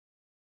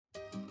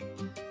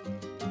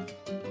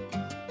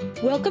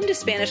Welcome to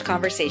Spanish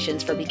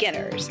Conversations for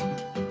Beginners.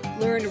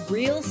 Learn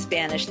real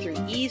Spanish through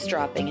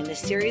eavesdropping in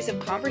this series of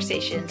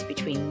conversations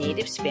between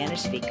native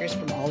Spanish speakers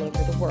from all over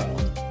the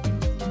world.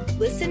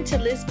 Listen to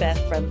Lisbeth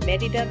from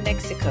Mérida,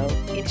 Mexico,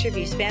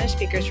 interview Spanish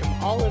speakers from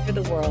all over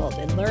the world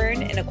and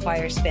learn and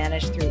acquire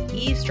Spanish through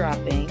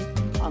eavesdropping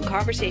on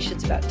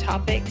conversations about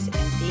topics and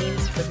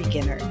themes for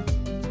beginners.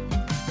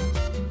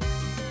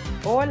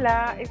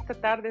 Hola, esta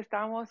tarde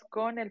estamos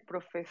con el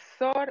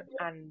profesor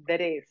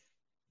Andrés.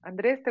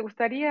 Andrés, ¿te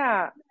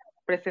gustaría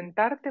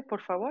presentarte,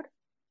 por favor?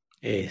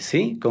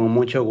 Sí, con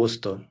mucho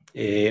gusto.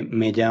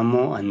 Me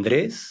llamo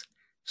Andrés,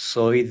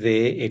 soy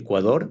de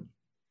Ecuador,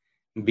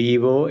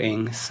 vivo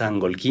en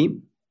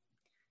Sangolquí,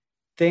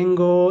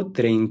 tengo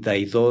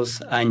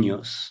 32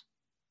 años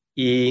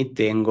y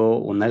tengo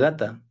una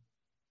gata.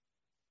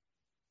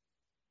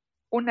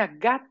 Una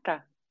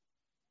gata.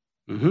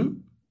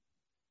 Ujú.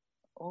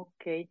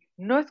 Ok,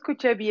 no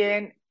escuché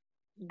bien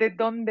de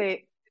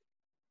dónde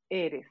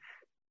eres.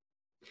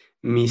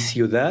 Mi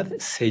ciudad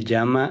se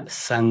llama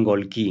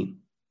Sangolquí.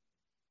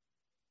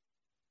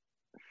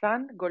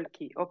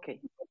 Sangolquí, ok.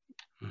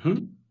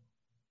 Ujú.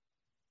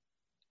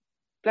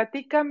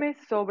 Platícame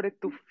sobre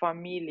tu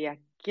familia.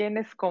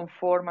 ¿Quiénes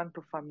conforman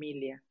tu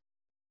familia?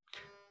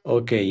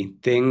 Ok,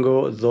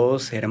 tengo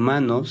 2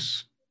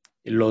 hermanos,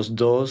 los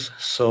 2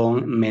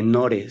 son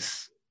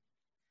menores.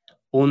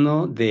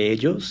 Uno de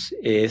ellos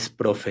es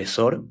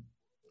profesor.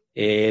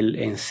 Él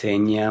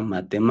enseña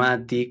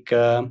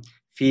matemática,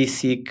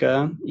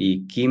 física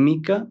y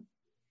química.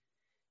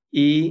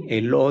 Y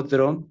el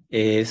otro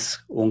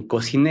es un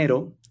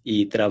cocinero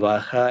y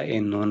trabaja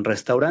en un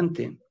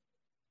restaurante.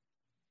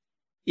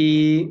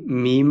 Y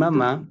mi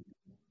mamá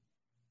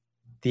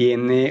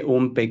tiene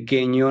un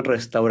pequeño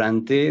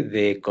restaurante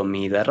de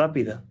comida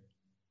rápida.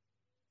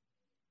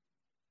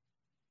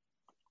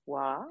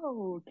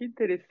 ¡Wow! ¡Qué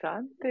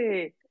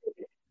interesante!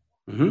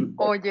 Ujú.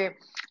 Oye,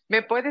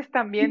 ¿me puedes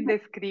también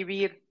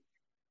describir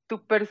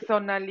tu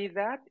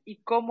personalidad y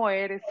cómo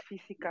eres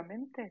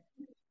físicamente?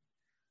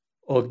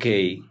 Ok,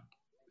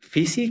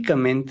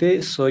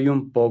 físicamente soy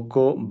un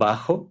poco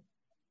bajo.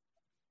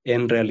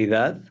 En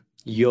realidad,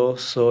 yo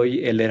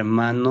soy el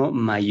hermano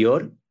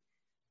mayor,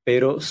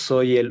 pero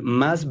soy el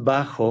más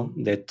bajo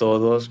de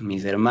todos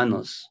mis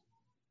hermanos.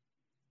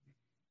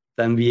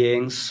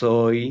 También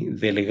soy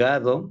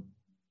delgado,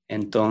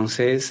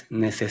 entonces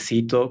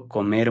necesito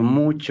comer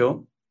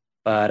mucho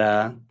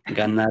para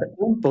ganar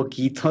un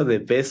poquito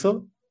de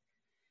peso.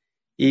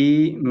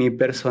 Y mi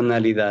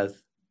personalidad.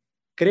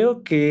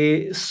 Creo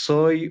que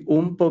soy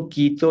un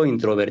poquito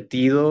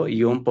introvertido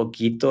y un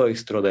poquito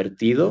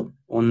extrovertido,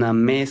 una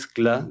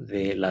mezcla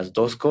de las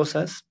dos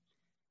cosas,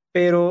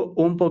 pero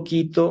un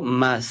poquito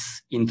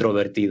más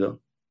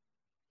introvertido.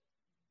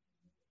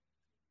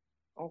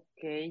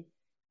 Ok.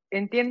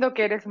 Entiendo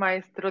que eres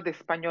maestro de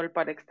español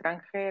para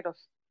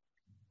extranjeros.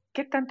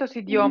 ¿Qué tantos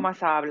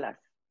idiomas hablas?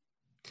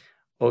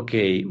 Ok,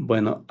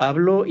 bueno,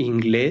 hablo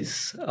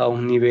inglés a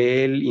un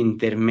nivel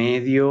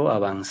intermedio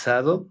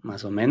avanzado,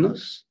 más o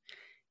menos,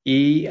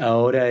 y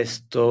ahora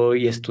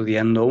estoy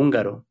estudiando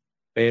húngaro,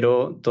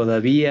 pero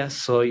todavía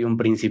soy un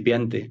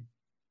principiante.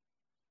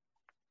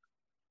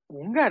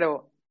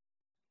 Húngaro.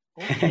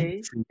 Ok.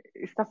 Sí.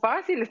 Está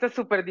fácil, está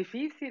súper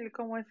difícil.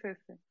 ¿Cómo es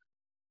ese?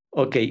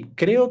 Ok,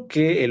 creo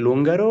que el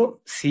húngaro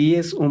sí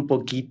es un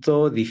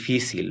poquito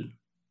difícil.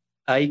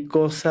 Hay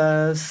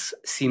cosas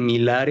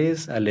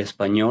similares al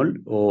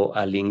español o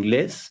al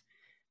inglés,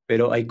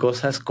 pero hay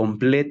cosas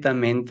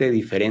completamente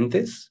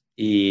diferentes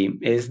y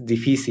es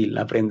difícil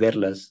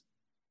aprenderlas.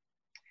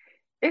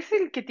 Es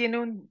el que tiene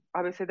un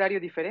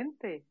abecedario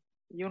diferente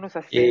y unos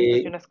acentos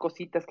y Eh, unas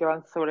cositas que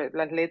van sobre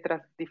las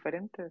letras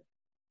diferentes.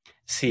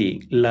 sí,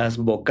 las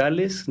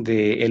vocales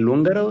del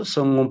húngaro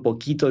son un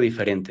poquito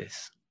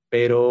diferentes,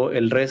 pero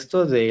el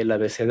resto del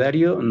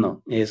abecedario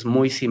no, es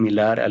muy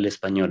similar al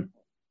español.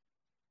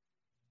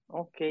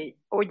 Ok.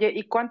 Oye,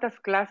 ¿y cuántas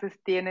clases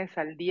tienes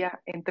al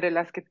día entre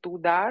las que tú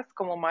das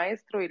como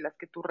maestro y las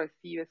que tú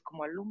recibes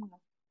como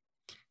alumno?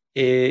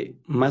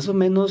 Más o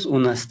menos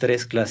unas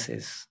 3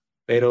 clases,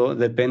 pero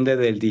depende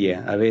del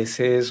día. A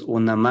veces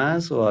una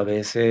más o a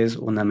veces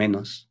una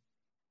menos.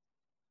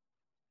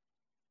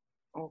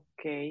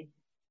 Ok.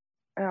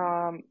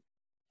 Am,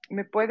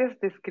 ¿Me puedes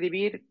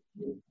describir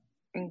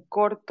en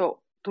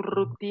corto tu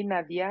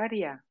rutina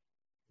diaria?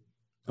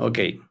 Ok.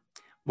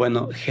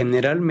 Bueno,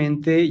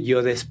 generalmente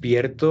yo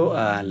despierto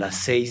a las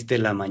 6 de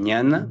la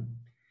mañana,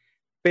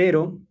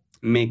 pero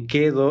me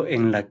quedo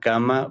en la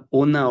cama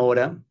una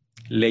hora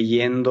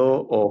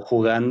leyendo o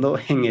jugando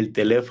en el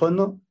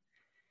teléfono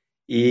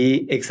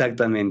y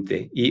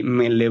exactamente, y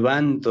me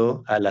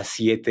levanto a las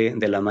 7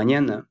 de la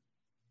mañana.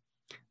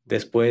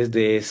 Después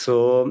de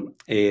eso,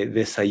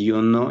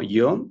 desayuno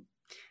yo,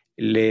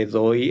 le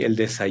doy el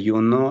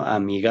desayuno a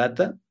mi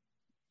gata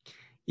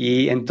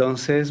y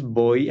entonces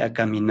voy a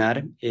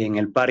caminar en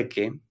el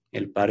parque.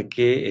 El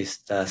parque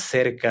está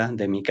cerca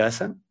de mi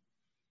casa,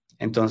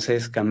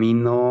 entonces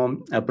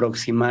camino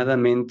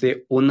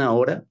aproximadamente una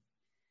hora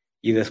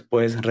y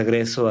después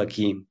regreso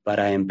aquí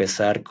para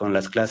empezar con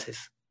las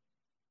clases.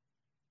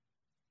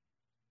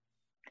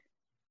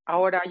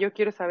 Ahora yo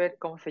quiero saber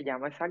cómo se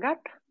llama esa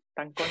gata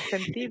tan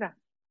consentida.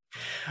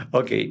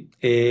 Ok,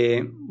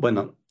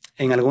 bueno,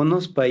 en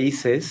algunos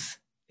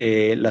países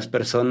las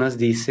personas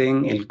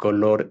dicen el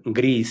color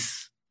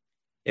gris.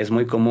 Es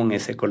muy común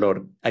ese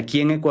color. Aquí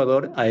en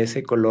Ecuador a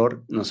ese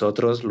color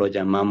nosotros lo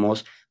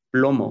llamamos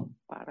plomo.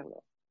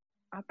 Pardo.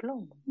 A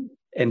plomo.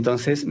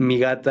 Entonces mi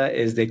gata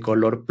es de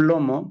color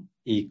plomo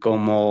y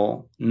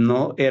como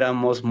no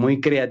éramos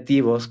muy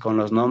creativos con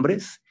los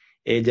nombres,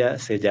 ella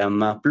se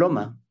llama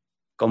Ploma,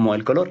 como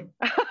el color.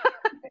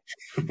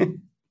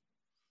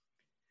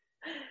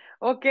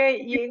 Ok,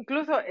 y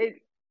incluso,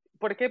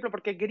 por ejemplo,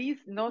 porque gris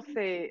no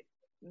se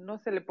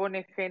le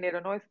pone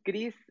género, no es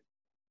gris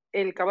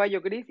el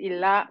caballo gris y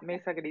la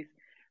mesa gris.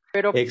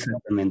 Pero,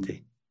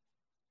 Exactamente.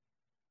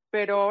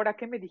 pero ahora,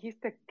 ¿qué me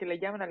dijiste que le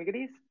llaman al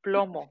gris?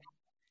 Plomo.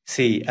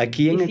 Sí,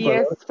 aquí Y en si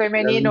Ecuador, es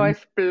femenino, generalmente-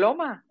 es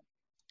ploma.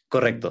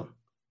 correcto.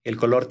 El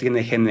color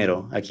tiene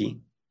género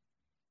aquí.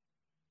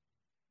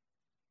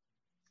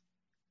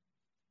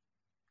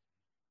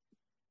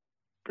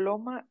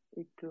 Ploma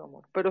y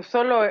plomo. Pero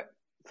solo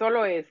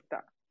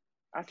esta.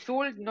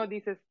 Azul, no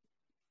dices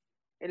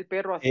el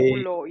perro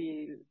azul Eh,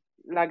 y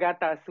la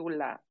gata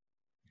azul.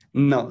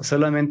 no,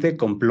 solamente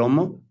con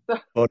plomo,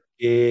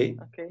 porque,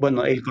 Ok.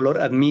 bueno, el color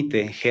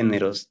admite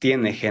géneros,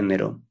 tiene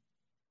género.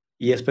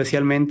 Y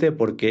especialmente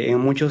porque en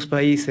muchos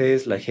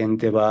países la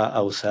gente va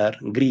a usar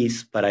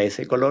gris para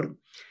ese color.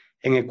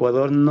 En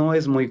Ecuador no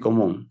es muy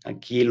común.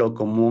 Aquí lo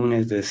común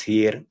es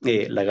decir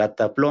la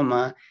gata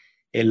ploma,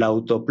 el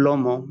auto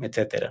plomo,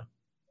 etcétera.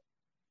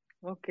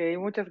 Ok,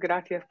 muchas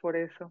gracias por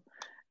eso.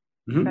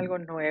 Es Ujú. algo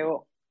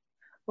nuevo.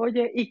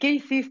 Oye, ¿y qué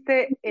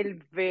hiciste el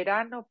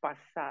verano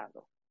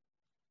pasado?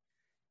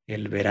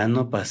 El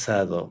verano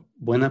pasado,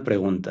 buena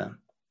pregunta.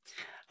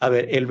 A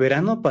ver, el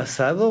verano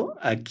pasado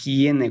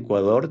aquí en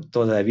Ecuador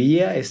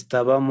todavía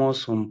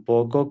estábamos un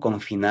poco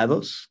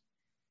confinados,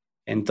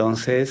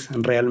 entonces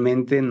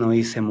realmente no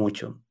hice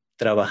mucho.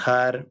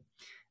 Trabajar,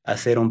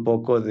 hacer un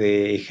poco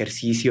de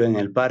ejercicio en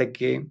el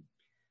parque,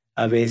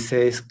 a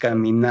veces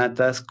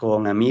caminatas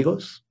con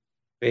amigos,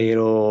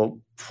 pero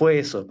fue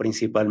eso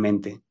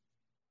principalmente.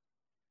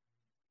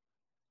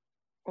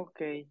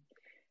 Ok.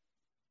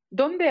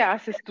 ¿Dónde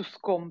haces tus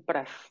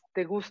compras?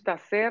 ¿Te gusta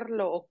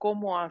hacerlo o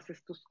cómo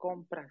haces tus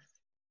compras?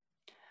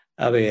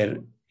 A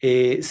ver,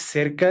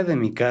 cerca de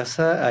mi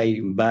casa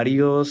hay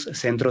varios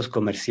centros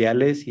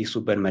comerciales y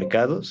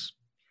supermercados.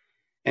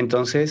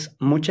 Entonces,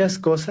 muchas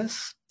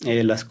cosas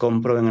las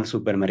compro en el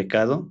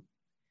supermercado,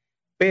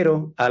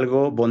 pero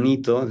algo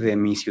bonito de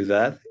mi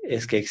ciudad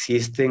es que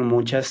existen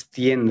muchas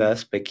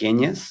tiendas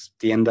pequeñas,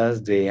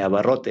 tiendas de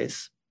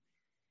abarrotes.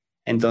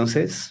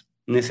 Entonces,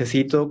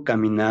 necesito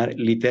caminar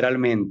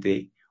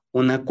literalmente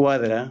una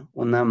cuadra,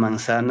 una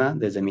manzana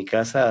desde mi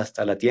casa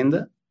hasta la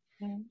tienda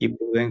Mm. y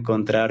puedo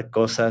encontrar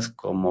cosas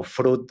como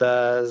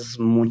frutas,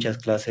 muchas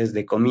clases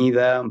de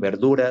comida,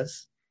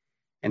 verduras.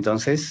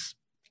 Entonces,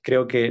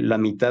 creo que la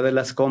mitad de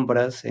las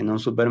compras en un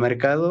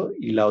supermercado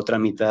y la otra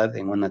mitad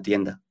en una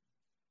tienda.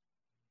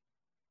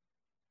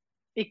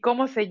 ¿Y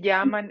cómo se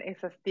llaman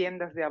esas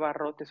tiendas de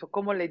abarrotes o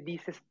cómo le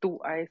dices tú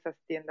a esas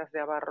tiendas de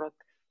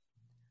abarrotes?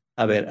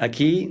 A ver,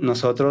 aquí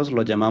nosotros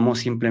lo llamamos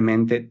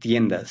simplemente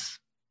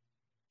tiendas,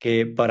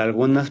 que para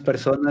algunas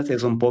personas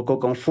es un poco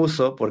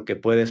confuso porque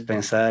puedes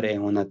pensar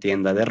en una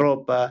tienda de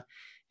ropa,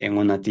 en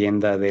una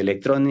tienda de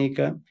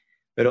electrónica,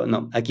 pero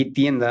no, aquí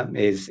tienda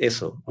es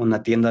eso,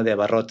 una tienda de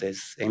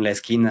abarrotes en la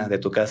esquina de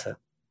tu casa.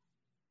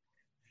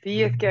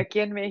 Sí, es que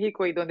aquí en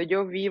México y donde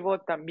yo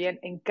vivo también,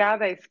 en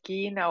cada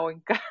esquina o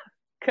en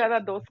cada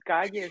dos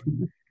calles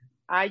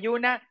hay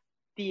una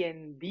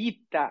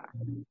tiendita.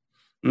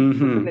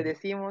 Nosotros le Ujú,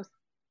 decimos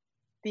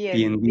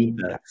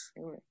tiendita. tienditas,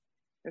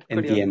 Es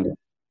curioso. entiendo.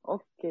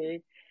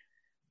 Ok.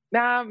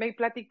 Ah, me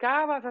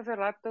platicabas hace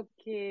rato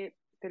que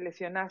te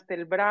lesionaste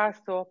el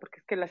brazo, porque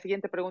es que la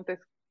siguiente pregunta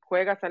es,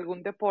 ¿juegas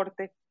algún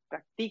deporte?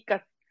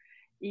 ¿Practicas?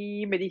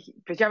 Y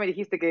pues ya me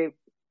dijiste que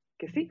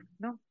sí,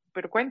 ¿no?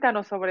 Pero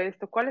cuéntanos sobre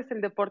esto. ¿Cuál es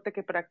el deporte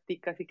que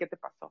practicas y qué te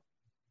pasó?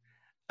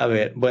 A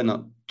ver,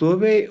 bueno,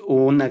 tuve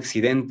un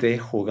accidente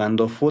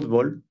jugando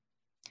fútbol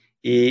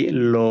y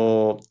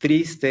lo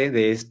triste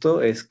de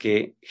esto es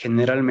que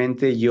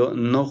generalmente yo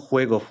no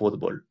juego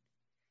fútbol.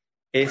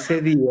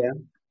 Ese día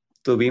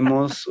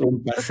tuvimos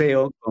un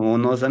paseo con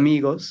unos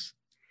amigos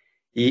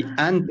y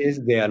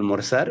antes de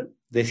almorzar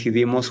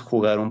decidimos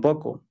jugar un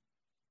poco.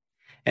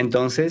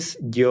 Entonces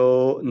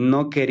yo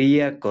no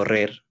quería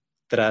correr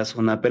tras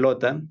una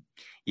pelota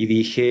y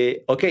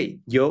dije, ok,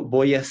 yo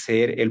voy a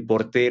ser el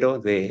portero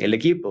del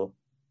equipo.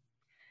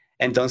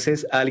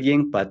 Entonces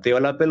alguien pateó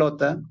la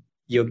pelota,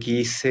 yo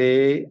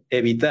quise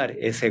evitar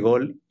ese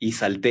gol y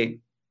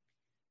salté,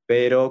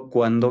 pero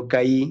cuando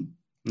caí,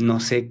 no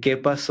sé qué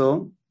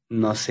pasó,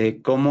 no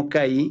sé cómo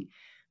caí,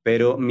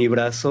 pero mi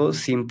brazo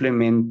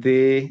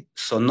simplemente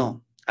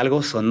sonó,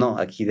 algo sonó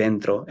aquí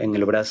dentro en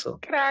el brazo,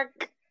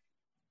 Crack.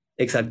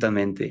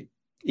 exactamente,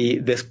 y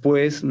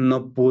después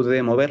no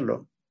pude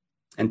moverlo.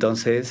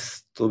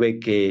 Entonces tuve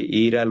que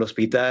ir al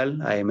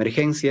hospital a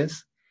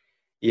emergencias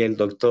y el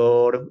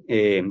doctor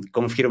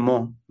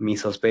confirmó mi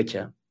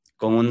sospecha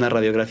con una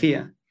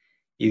radiografía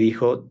y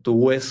dijo, tu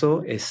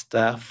hueso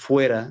está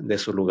fuera de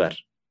su lugar.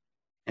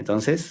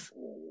 Entonces,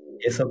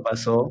 eso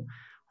pasó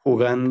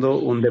jugando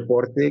un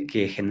deporte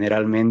que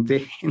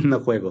generalmente no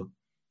juego.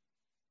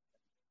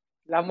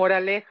 La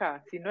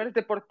moraleja, si no eres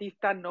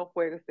deportista, no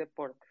juegues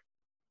deporte.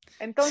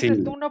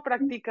 Entonces, Sí, tú no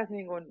practicas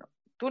ninguno.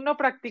 Tú no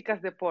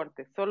practicas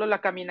deporte, solo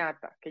la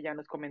caminata, que ya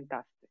nos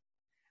comentaste.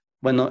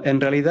 bueno,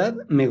 en realidad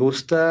me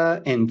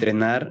gusta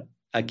entrenar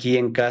aquí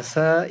en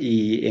casa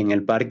y en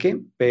el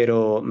parque,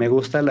 pero me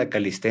gusta la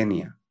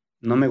calistenia.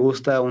 No me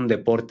gusta un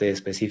deporte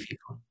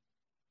específico.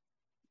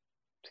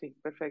 Sí,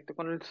 perfecto.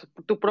 Con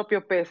tu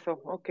propio peso.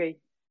 Ok,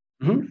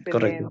 Ujú,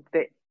 correcto.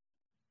 excelente.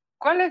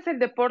 ¿Cuál es el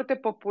deporte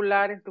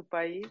popular en tu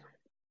país?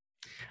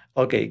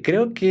 Ok,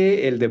 creo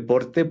que el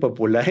deporte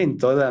popular en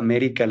toda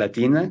América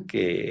Latina,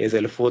 que es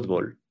el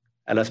fútbol,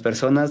 a las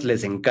personas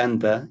les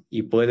encanta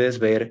y puedes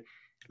ver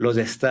los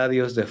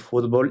estadios de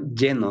fútbol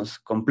llenos,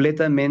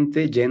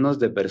 completamente llenos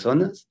de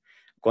personas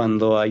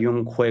cuando hay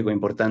un juego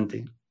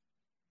importante.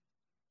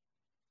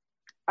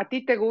 ¿A ti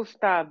te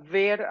gusta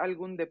ver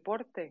algún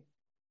deporte?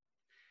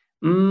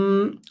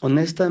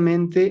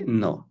 Honestamente,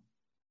 no.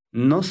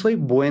 No soy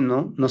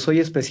bueno, no soy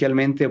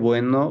especialmente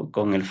bueno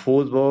con el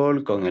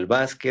fútbol, con el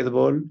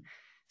básquetbol.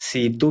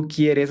 Si tú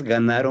quieres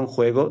ganar un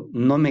juego,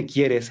 no me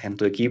quieres en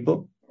tu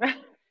equipo,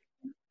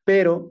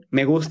 pero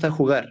me gusta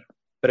jugar.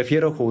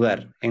 Prefiero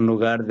jugar en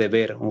lugar de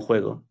ver un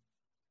juego.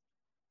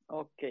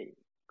 Ok,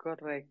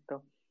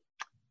 correcto.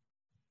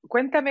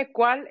 Cuéntame,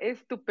 ¿cuál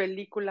es tu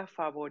película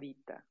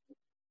favorita?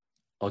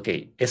 Ok,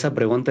 esa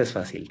pregunta es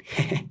fácil.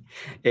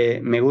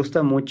 Me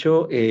gusta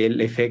mucho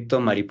el efecto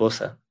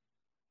mariposa.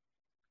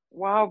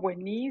 Wow,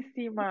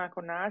 buenísima,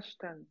 con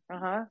Ashton.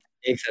 Ajá,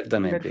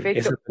 Exactamente,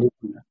 esa perfecto.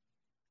 película.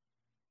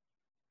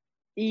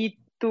 ¿Y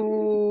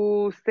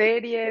tu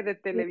serie de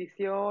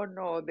televisión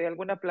o de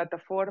alguna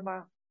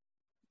plataforma,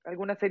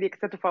 alguna serie que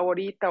sea tu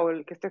favorita o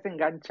el que estés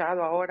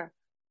enganchado ahora?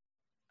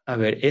 A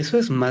ver, eso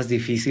es más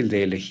difícil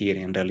de elegir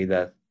en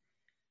realidad.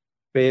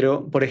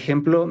 Pero, por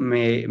ejemplo,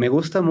 me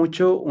gusta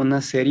mucho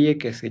una serie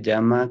que se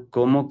llama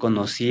 ¿Cómo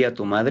conocí a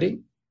tu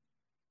madre?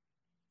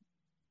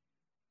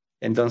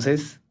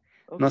 Entonces,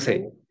 no Ok,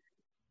 sé,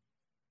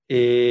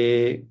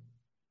 eh,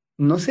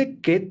 no sé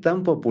qué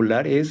tan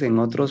popular es en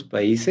otros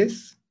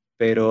países,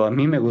 pero a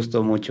mí me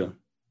gustó mucho.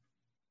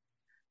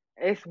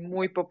 es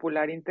muy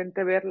popular.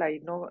 Intenté verla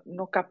y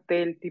no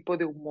capté el tipo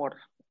de humor.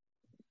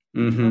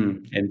 No,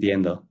 Ujú,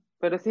 entiendo.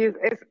 pero sí,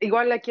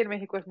 igual aquí en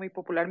México es muy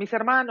popular. Mis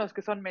hermanos,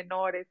 que son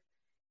menores,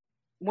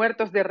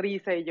 muertos de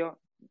risa y yo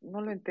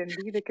no lo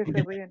entendí de qué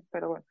se ríen,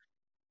 pero bueno.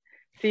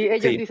 Sí,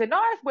 ellos Sí, dicen, no,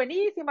 es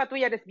buenísima, tú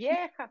ya eres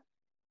vieja,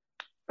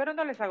 pero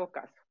no les hago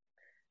caso.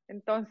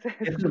 Entonces,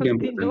 eso es lo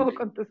importante.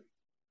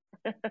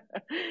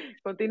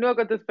 continúo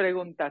con tus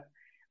preguntas.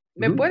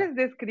 ¿Me Ujú. puedes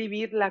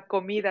describir la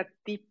comida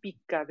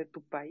típica de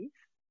tu país?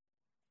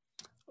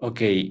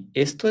 Ok,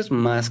 esto es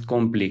más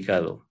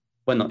complicado.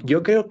 Bueno,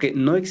 yo creo que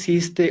no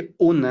existe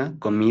una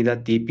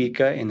comida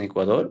típica en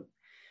Ecuador,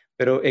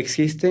 pero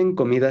existen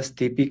comidas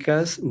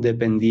típicas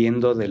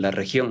dependiendo de la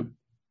región.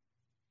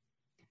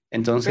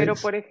 Pero, Entonces,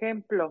 por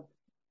ejemplo,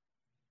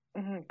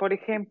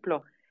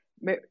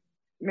 me,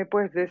 me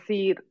puedes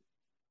decir,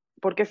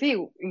 porque sí,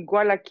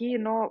 igual aquí,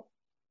 ¿no?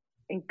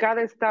 En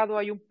cada estado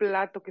hay un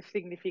plato que es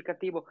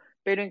significativo,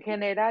 pero en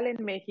general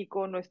en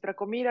México nuestra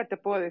comida te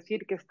puedo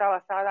decir que está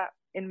basada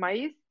en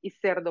maíz y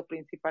cerdo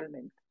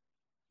principalmente.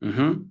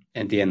 ujú,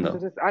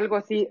 entiendo. Entonces,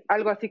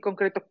 algo así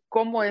concreto,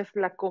 ¿cómo es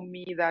la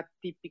comida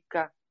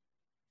típica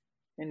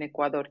en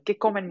Ecuador? ¿Qué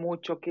comen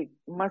mucho? Que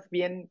más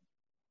bien,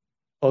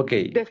 Ok,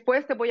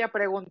 después te voy a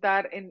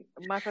preguntar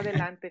más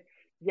adelante,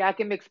 ya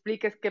que me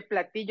expliques qué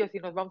platillos y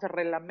nos vamos a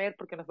relamer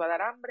porque nos va a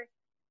dar hambre,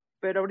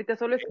 pero ahorita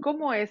solo es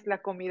cómo es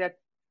la comida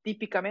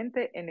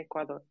típicamente en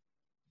Ecuador.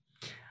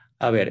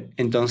 a ver,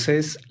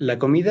 entonces la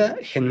comida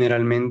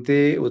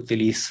generalmente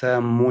utiliza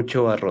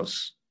mucho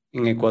arroz.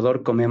 En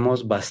Ecuador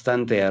comemos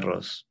bastante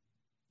arroz.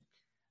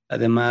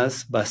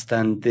 Además,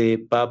 bastante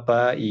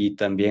papa y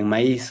también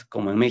maíz,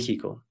 como en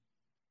México.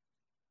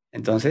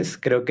 Entonces,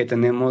 creo que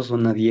tenemos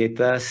una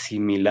dieta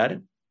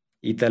similar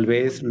y tal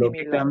vez Muy lo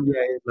que similar.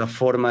 cambia es la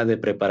forma de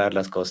preparar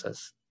las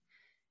cosas.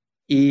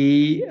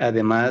 Y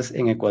además,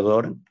 en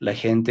Ecuador, la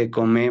gente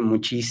come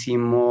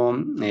muchísimo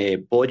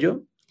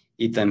pollo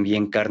y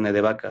también carne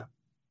de vaca.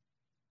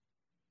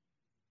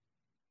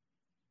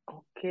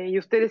 Ok, y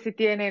ustedes sí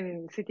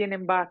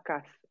tienen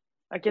vacas.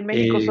 Aquí en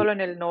México Eh, solo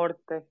en el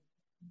norte.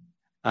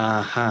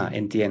 ajá,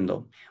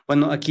 entiendo.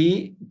 Bueno,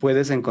 aquí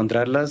puedes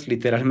encontrarlas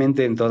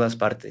literalmente en todas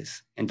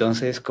partes.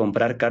 Entonces,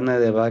 comprar carne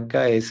de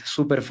vaca es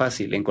súper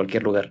fácil en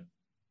cualquier lugar.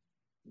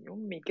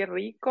 Qué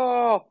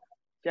rico!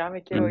 Ya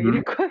me quiero ir a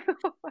Ujú.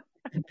 Ecuador.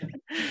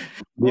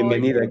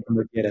 Bienvenida Oye,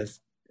 cuando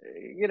quieras.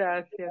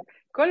 gracias.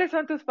 ¿Cuáles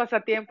son tus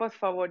pasatiempos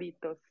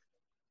favoritos?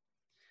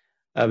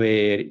 A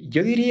ver,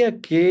 yo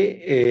diría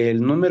que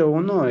el número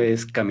uno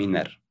es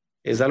caminar.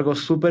 Es algo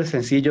súper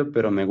sencillo,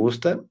 pero me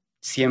gusta,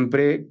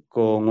 siempre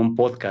con un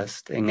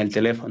podcast en el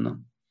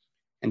teléfono.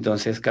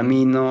 Entonces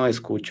camino,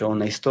 escucho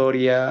una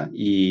historia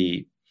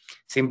y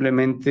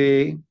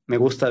simplemente me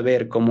gusta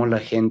ver cómo la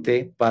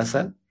gente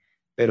pasa,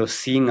 pero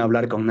sin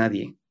hablar con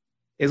nadie.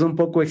 Es un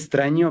poco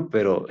extraño,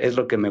 pero es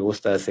lo que me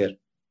gusta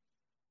hacer.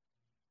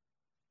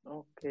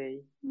 Ok.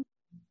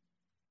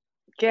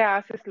 ¿Qué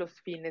haces los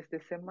fines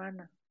de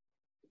semana?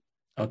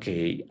 Ok,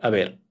 a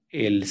ver,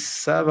 el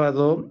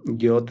sábado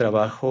yo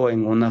trabajo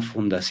en una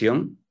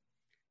fundación,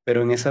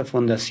 pero en esa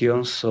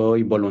fundación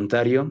soy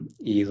voluntario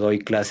y doy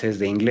clases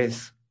de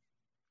inglés.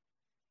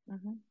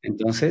 Ujú.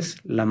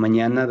 Entonces, la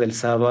mañana del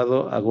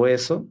sábado hago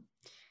eso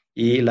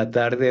y la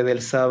tarde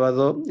del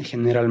sábado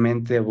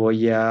generalmente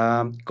voy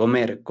a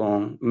comer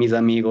con mis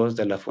amigos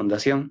de la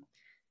fundación,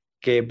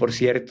 que por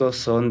cierto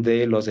son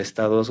de los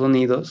Estados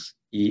Unidos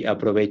y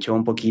aprovecho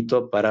un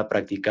poquito para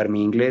practicar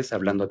mi inglés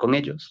hablando con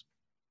ellos.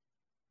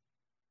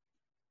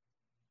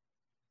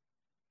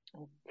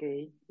 Ok.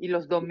 ¿Y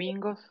los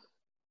domingos?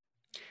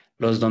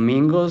 Los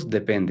domingos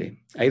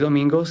depende. Hay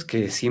domingos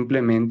que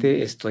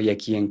simplemente estoy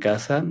aquí en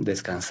casa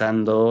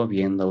descansando,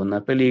 viendo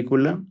una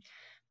película,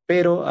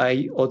 pero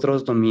hay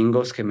otros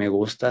domingos que me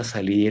gusta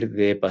salir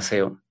de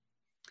paseo.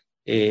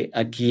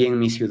 Aquí en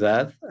mi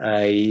ciudad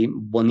hay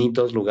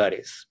bonitos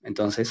lugares,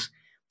 entonces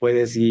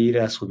puedes ir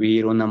a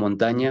subir una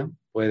montaña,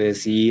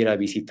 puedes ir a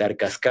visitar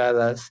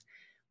cascadas,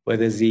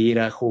 puedes ir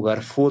a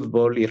jugar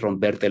fútbol y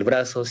romperte el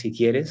brazo si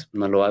quieres,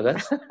 no lo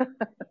hagas.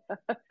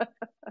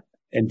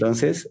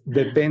 Entonces,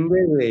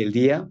 depende del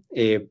día,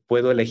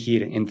 puedo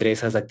elegir entre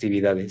esas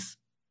actividades.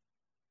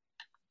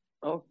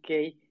 Ok.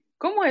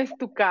 ¿Cómo es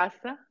tu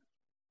casa?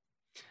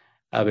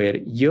 A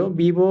ver, yo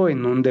vivo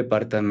en un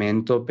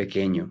departamento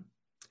pequeño.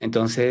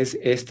 Entonces,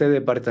 este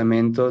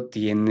departamento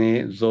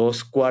tiene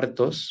 2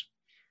 cuartos.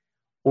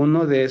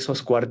 Uno de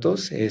esos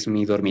cuartos es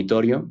mi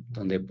dormitorio,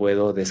 donde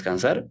puedo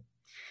descansar.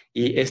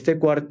 Y este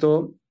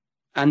cuarto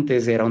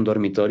antes era un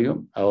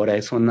dormitorio, ahora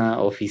es una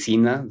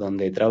oficina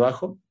donde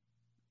trabajo.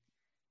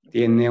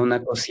 Tiene Ok.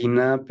 una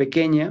cocina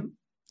pequeña.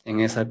 En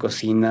esa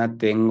cocina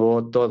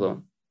tengo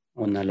todo.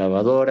 Una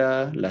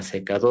lavadora, la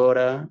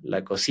secadora,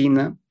 la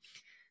cocina.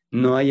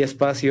 No hay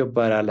espacio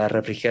para la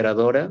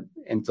refrigeradora,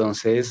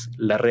 entonces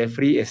la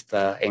refri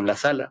está en la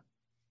sala.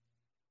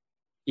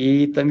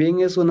 Y también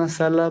es una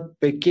sala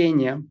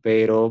pequeña,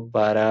 pero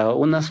para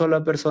una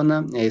sola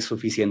persona es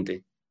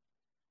suficiente.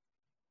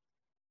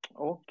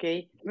 Ok.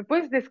 ¿Me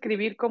puedes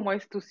describir cómo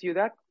es tu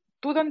ciudad?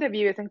 ¿Tú dónde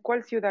vives? ¿En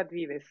cuál ciudad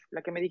vives?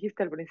 ¿La que me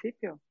dijiste al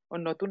principio? ¿O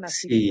no? ¿Tú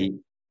naciste?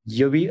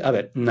 Sí, a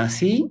ver,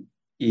 nací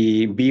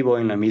y vivo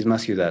en la misma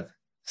ciudad.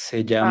 Se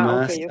Ah,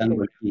 llama ok, ok.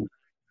 Sangolquí.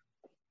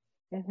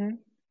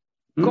 Ujú.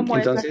 ¿Cómo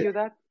es la Entonces,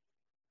 ciudad?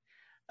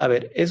 a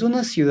ver, es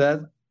una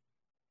ciudad,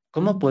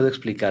 ¿cómo puedo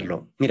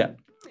explicarlo? Mira,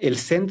 el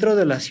centro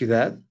de la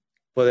ciudad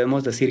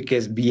podemos decir que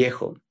es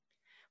viejo.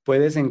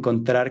 Puedes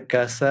encontrar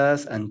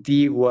casas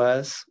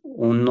antiguas,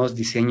 unos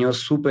diseños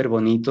súper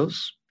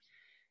bonitos.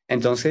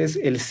 Entonces,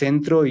 el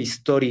centro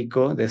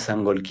histórico de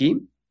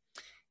Sangolquí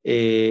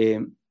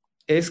eh,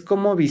 es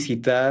como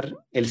visitar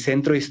el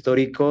centro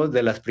histórico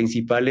de las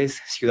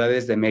principales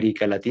ciudades de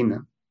América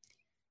Latina,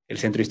 el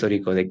centro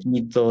histórico de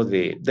Quito,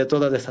 de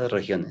todas esas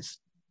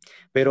regiones,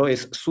 pero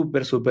es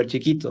súper, súper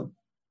chiquito.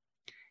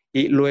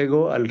 Y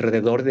luego,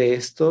 alrededor de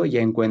esto,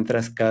 ya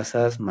encuentras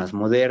casas más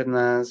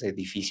modernas,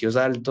 edificios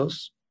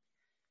altos,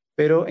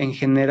 pero en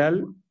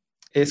general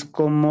es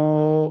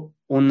como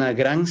una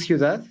gran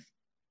ciudad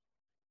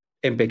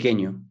en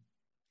pequeño.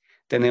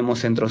 Tenemos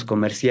centros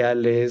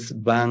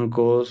comerciales,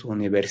 bancos,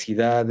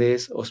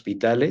 universidades,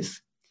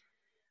 hospitales,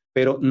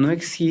 pero no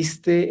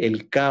existe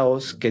el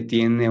caos que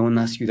tiene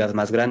una ciudad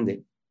más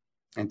grande.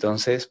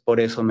 Entonces, por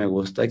eso me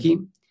gusta aquí.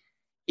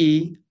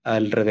 Y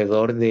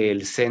alrededor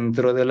del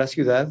centro de la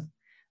ciudad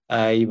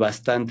hay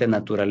bastante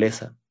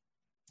naturaleza.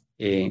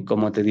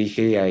 Como te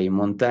dije, hay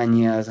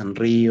montañas,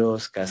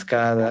 ríos,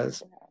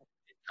 cascadas. Gracias.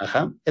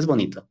 Ajá, es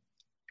bonito.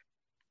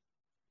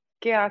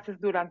 ¿Qué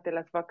haces durante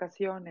las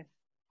vacaciones?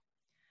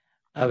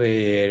 A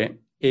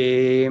ver,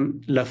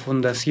 la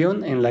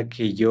fundación en la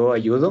que yo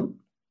ayudo,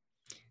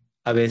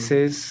 a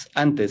veces,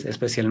 antes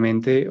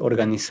especialmente,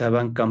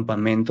 organizaban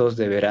campamentos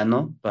de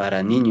verano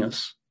para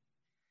niños.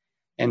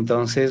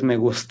 Entonces me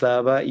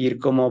gustaba ir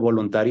como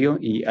voluntario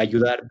y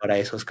ayudar para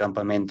esos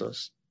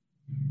campamentos.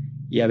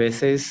 Y a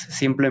veces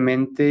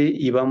simplemente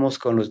íbamos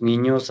con los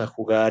niños a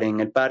jugar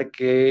en el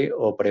parque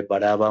o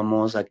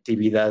preparábamos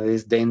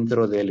actividades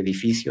dentro del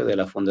edificio de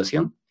la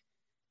fundación.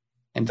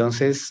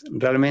 Entonces,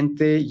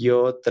 realmente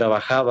yo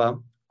trabajaba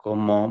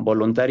como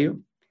voluntario,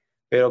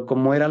 pero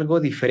como era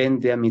algo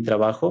diferente a mi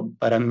trabajo,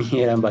 para mí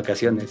eran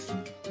vacaciones.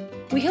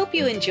 We hope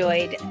you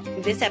enjoyed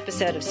this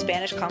episode of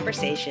Spanish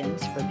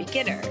Conversations for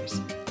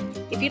Beginners.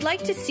 If you'd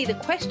like to see the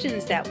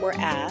questions that were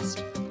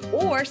asked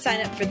or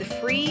sign up for the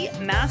free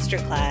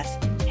masterclass,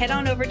 head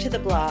on over to the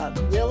blog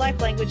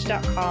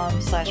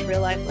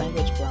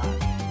reallifelanguage.com/reallifelanguageblog.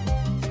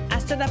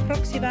 Hasta la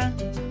próxima.